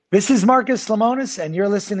This is Marcus Lemonis, and you're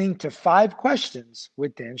listening to Five Questions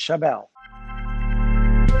with Dan Chabel.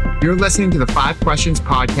 You're listening to the Five Questions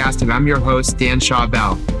podcast, and I'm your host, Dan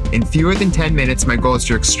Chabel. In fewer than 10 minutes, my goal is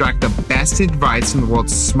to extract the best advice from the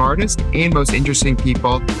world's smartest and most interesting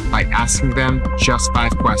people by asking them just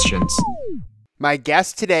 5 questions. My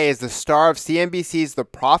guest today is the star of CNBC's The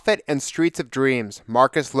Profit and Streets of Dreams,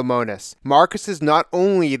 Marcus Lemonis. Marcus is not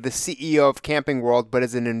only the CEO of Camping World, but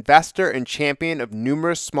is an investor and champion of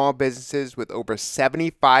numerous small businesses with over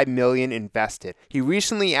 $75 million invested. He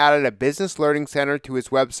recently added a business learning center to his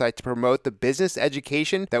website to promote the business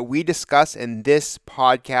education that we discuss in this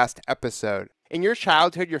podcast episode. In your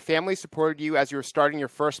childhood, your family supported you as you were starting your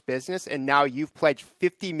first business, and now you've pledged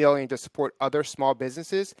 $50 million to support other small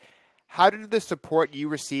businesses. How did the support you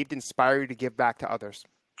received inspire you to give back to others?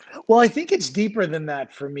 Well, I think it's deeper than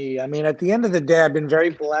that for me. I mean, at the end of the day, I've been very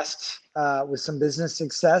blessed with some business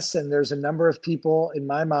success, and there's a number of people in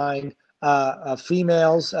my mind,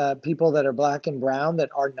 females, people that are Black and brown that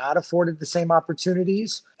are not afforded the same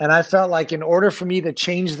opportunities. And I felt like in order for me to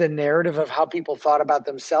change the narrative of how people thought about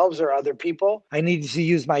themselves or other people, I needed to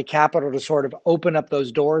use my capital to sort of open up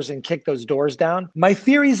those doors and kick those doors down. My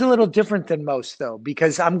theory is a little different than most, though,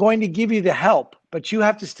 because I'm going to give you the help, but you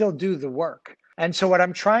have to still do the work. And so what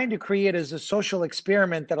I'm trying to create is a social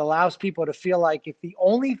experiment that allows people to feel like if the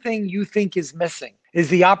only thing you think is missing is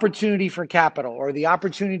the opportunity for capital or the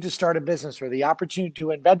opportunity to start a business or the opportunity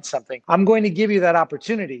to invent something, I'm going to give you that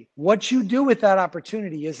opportunity. What you do with that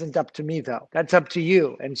opportunity isn't up to me, though. That's up to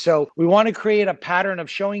you. And so we want to create a pattern of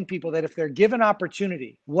showing people that if they're given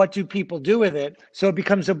opportunity, what do people do with it? So it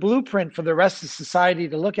becomes a blueprint for the rest of society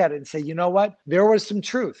to look at it and say, you know what? There was some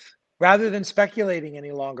truth. Rather than speculating any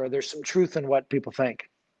longer, there's some truth in what people think.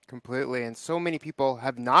 Completely. And so many people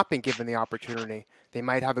have not been given the opportunity. They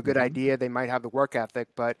might have a good idea, they might have the work ethic,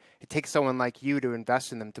 but it takes someone like you to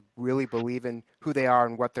invest in them to really believe in who they are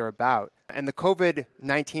and what they're about. And the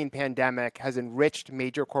COVID-19 pandemic has enriched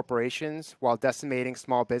major corporations while decimating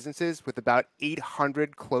small businesses with about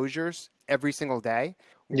 800 closures every single day.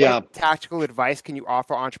 Yeah. What tactical advice can you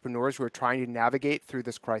offer entrepreneurs who are trying to navigate through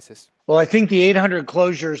this crisis? Well, I think the 800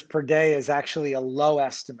 closures per day is actually a low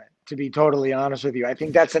estimate, to be totally honest with you. I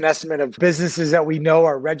think that's an estimate of businesses that we know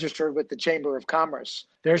are registered with the Chamber of Commerce.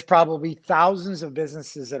 There's probably thousands of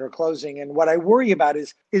businesses that are closing. And what I worry about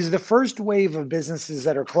is the first wave of businesses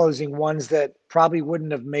that are closing ones that probably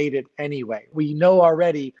wouldn't have made it anyway. We know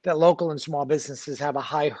already that local and small businesses have a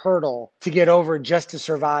high hurdle to get over just to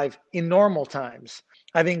survive in normal times.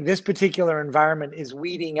 I think this particular environment is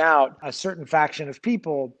weeding out a certain faction of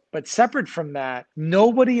people. But separate from that,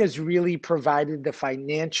 nobody has really provided the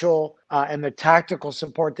financial and the tactical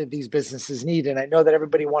support that these businesses need. And I know that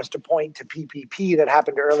everybody wants to point to PPP that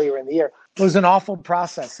happened earlier in the year. It was an awful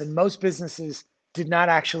process, and most businesses did not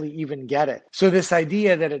actually even get it. So this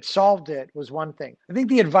idea that it solved it was one thing. I think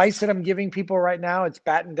the advice that I'm giving people right now, it's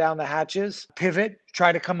batten down the hatches, pivot,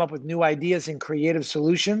 try to come up with new ideas and creative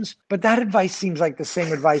solutions. But that advice seems like the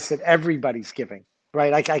same advice that everybody's giving.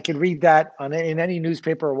 Right? I could read that in any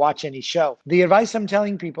newspaper or watch any show. The advice I'm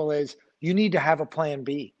telling people is you need to have a plan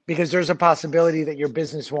B because there's a possibility that your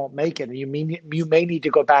business won't make it. And you may need to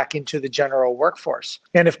go back into the general workforce.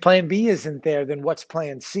 And if plan B isn't there, then what's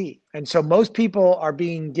plan C? And so most people are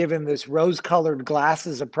being given this rose-colored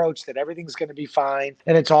glasses approach that everything's going to be fine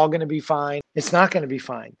and it's all going to be fine. It's not going to be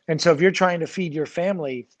fine. And so if you're trying to feed your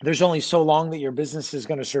family, there's only so long that your business is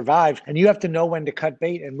going to survive. And you have to know when to cut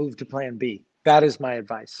bait and move to plan B. That is my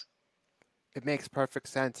advice. It makes perfect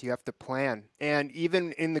sense. You have to plan. And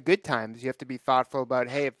even in the good times, you have to be thoughtful about,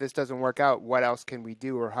 hey, if this doesn't work out, what else can we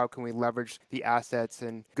do? Or how can we leverage the assets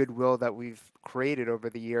and goodwill that we've created over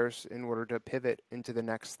the years in order to pivot into the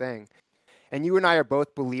next thing? And you and I are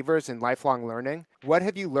both believers in lifelong learning. What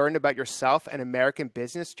have you learned about yourself and American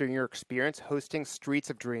business during your experience hosting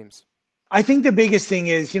Streets of Dreams? I think the biggest thing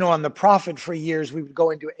is, on the Profit for years, we would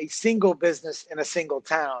go into a single business in a single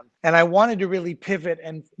town. And I wanted to really pivot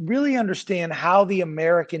and really understand how the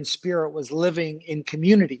American spirit was living in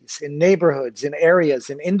communities, in neighborhoods, in areas,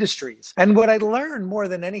 in industries. And what I learned more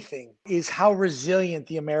than anything is how resilient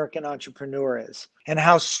the American entrepreneur is and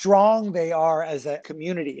how strong they are as a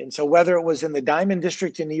community. And so whether it was in the Diamond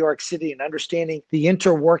District in New York City and understanding the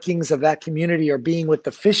interworkings of that community or being with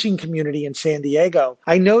the fishing community in San Diego,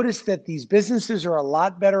 I noticed that these businesses are a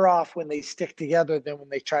lot better off when they stick together than when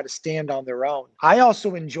they try to stand on their own. I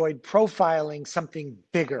also enjoyed profiling something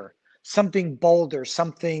bigger, something bolder,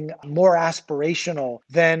 something more aspirational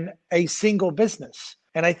than a single business.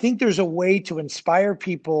 And I think there's a way to inspire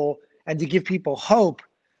people and to give people hope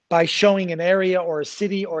by showing an area or a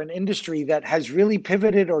city or an industry that has really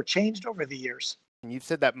pivoted or changed over the years. And you've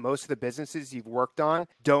said that most of the businesses you've worked on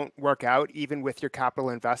don't work out even with your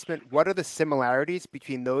capital investment. What are the similarities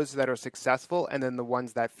between those that are successful and then the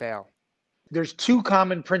ones that fail? There's two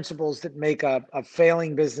common principles that make a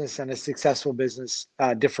failing business and a successful business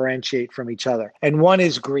differentiate from each other. And one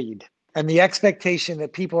is greed and the expectation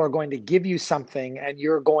that people are going to give you something and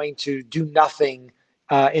you're going to do nothing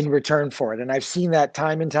in return for it. And I've seen that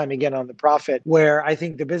time and time again on The Profit, where I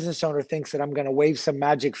think the business owner thinks that I'm going to wave some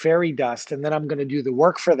magic fairy dust and then I'm going to do the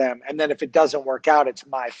work for them. And then if it doesn't work out, it's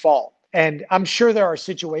my fault. And I'm sure there are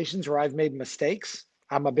situations where I've made mistakes.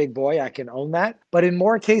 I'm a big boy, I can own that. But in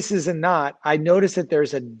more cases than not, I notice that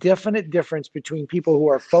there's a definite difference between people who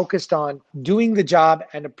are focused on doing the job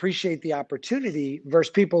and appreciate the opportunity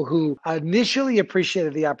versus people who initially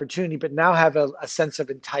appreciated the opportunity, but now have a sense of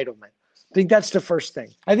entitlement. I think that's the first thing.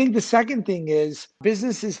 I think the second thing is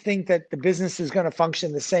businesses think that the business is going to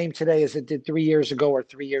function the same today as it did 3 years ago or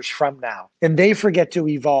 3 years from now. And they forget to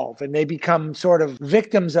evolve and they become sort of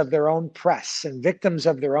victims of their own press and victims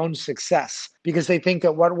of their own success because they think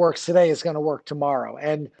that what works today is going to work tomorrow.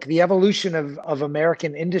 And the evolution of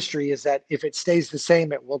American industry is that if it stays the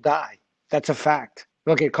same, it will die. That's a fact.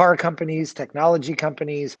 Look at car companies, technology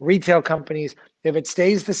companies, retail companies. If it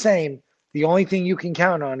stays the same, the only thing you can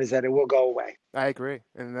count on is that it will go away. I agree.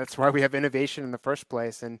 And that's why we have innovation in the first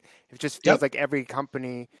place. And it just feels like every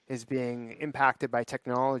company is being impacted by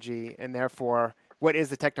technology. And therefore, what is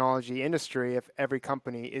the technology industry? If every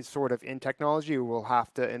company is sort of in technology, we'll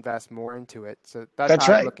have to invest more into it. So that's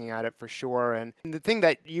how I'm looking at it for sure. And the thing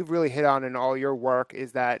that you've really hit on in all your work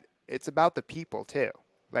is that it's about the people too.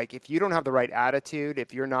 Like if you don't have the right attitude,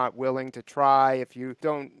 if you're not willing to try, if you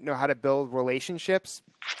don't know how to build relationships,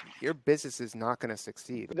 your business is not going to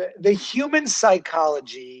succeed. The human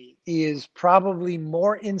psychology is probably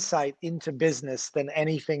more insight into business than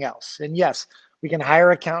anything else. And yes, we can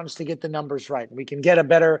hire accountants to get the numbers right. And we can get a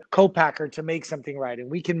better co-packer to make something right. And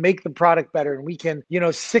we can make the product better. And we can,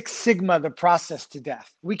 Six Sigma the process to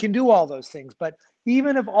death. We can do all those things. But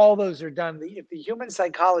even if all those are done, if the human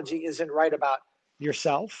psychology isn't right about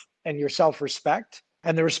yourself and your self-respect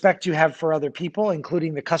and the respect you have for other people,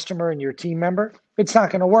 including the customer and your team member, it's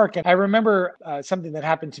not going to work. And I remember something that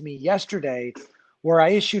happened to me yesterday where I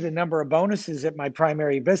issued a number of bonuses at my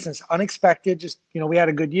primary business, unexpected, just, we had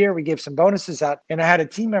a good year. We gave some bonuses out and I had a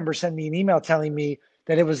team member send me an email telling me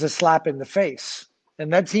that it was a slap in the face.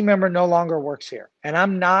 And that team member no longer works here. And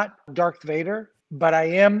I'm not Darth Vader, but I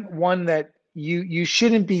am one that you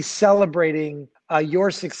shouldn't be celebrating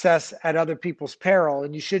your success at other people's peril,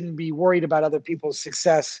 and you shouldn't be worried about other people's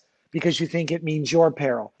success because you think it means your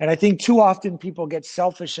peril. And I think too often people get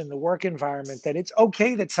selfish in the work environment that it's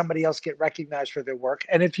okay that somebody else get recognized for their work.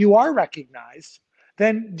 And if you are recognized,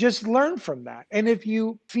 then just learn from that. And if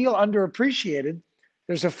you feel underappreciated,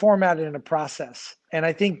 there's a format and a process. And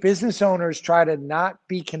I think business owners try to not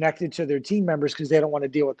be connected to their team members because they don't want to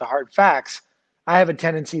deal with the hard facts. I have a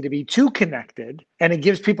tendency to be too connected, and it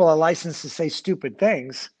gives people a license to say stupid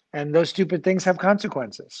things, and those stupid things have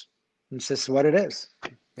consequences. It's just what it is.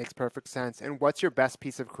 Makes perfect sense. And what's your best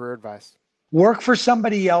piece of career advice? Work for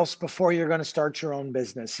somebody else before you're going to start your own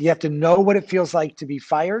business. You have to know what it feels like to be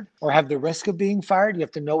fired or have the risk of being fired. You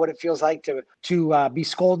have to know what it feels like to be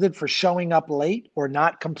scolded for showing up late or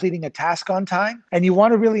not completing a task on time. And you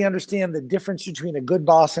want to really understand the difference between a good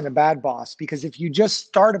boss and a bad boss, because if you just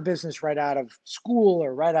start a business right out of school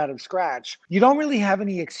or right out of scratch, you don't really have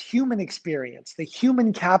any human experience, the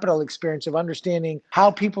human capital experience of understanding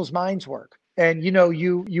how people's minds work. And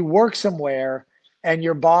you work somewhere and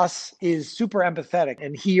your boss is super empathetic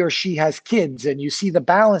and he or she has kids and you see the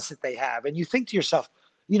balance that they have. And you think to yourself,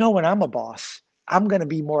 when I'm a boss, I'm going to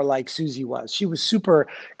be more like Susie was. She was super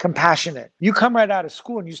compassionate. You come right out of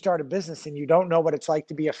school and you start a business and you don't know what it's like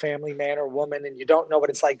to be a family man or woman. And you don't know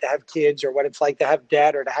what it's like to have kids or what it's like to have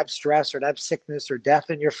debt or to have stress or to have sickness or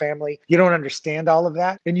death in your family. You don't understand all of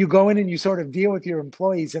that. And you go in and you sort of deal with your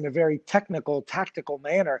employees in a very technical, tactical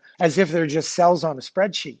manner as if they're just cells on a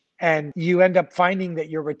spreadsheet. And you end up finding that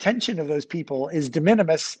your retention of those people is de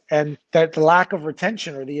minimis, and that the lack of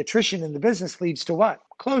retention or the attrition in the business leads to what?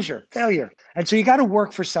 Closure, failure. And so you got to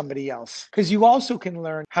work for somebody else, because you also can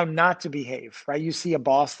learn how not to behave, right? You see a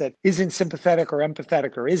boss that isn't sympathetic or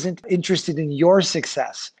empathetic or isn't interested in your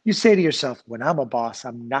success. You say to yourself, when I'm a boss,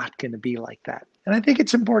 I'm not going to be like that. And I think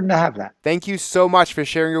it's important to have that. Thank you so much for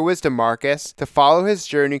sharing your wisdom, Marcus. To follow his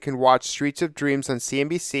journey, you can watch Streets of Dreams on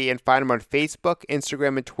CNBC and find him on Facebook,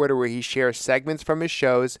 Instagram, and Twitter, where he shares segments from his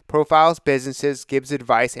shows, profiles businesses, gives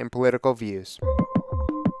advice, and political views.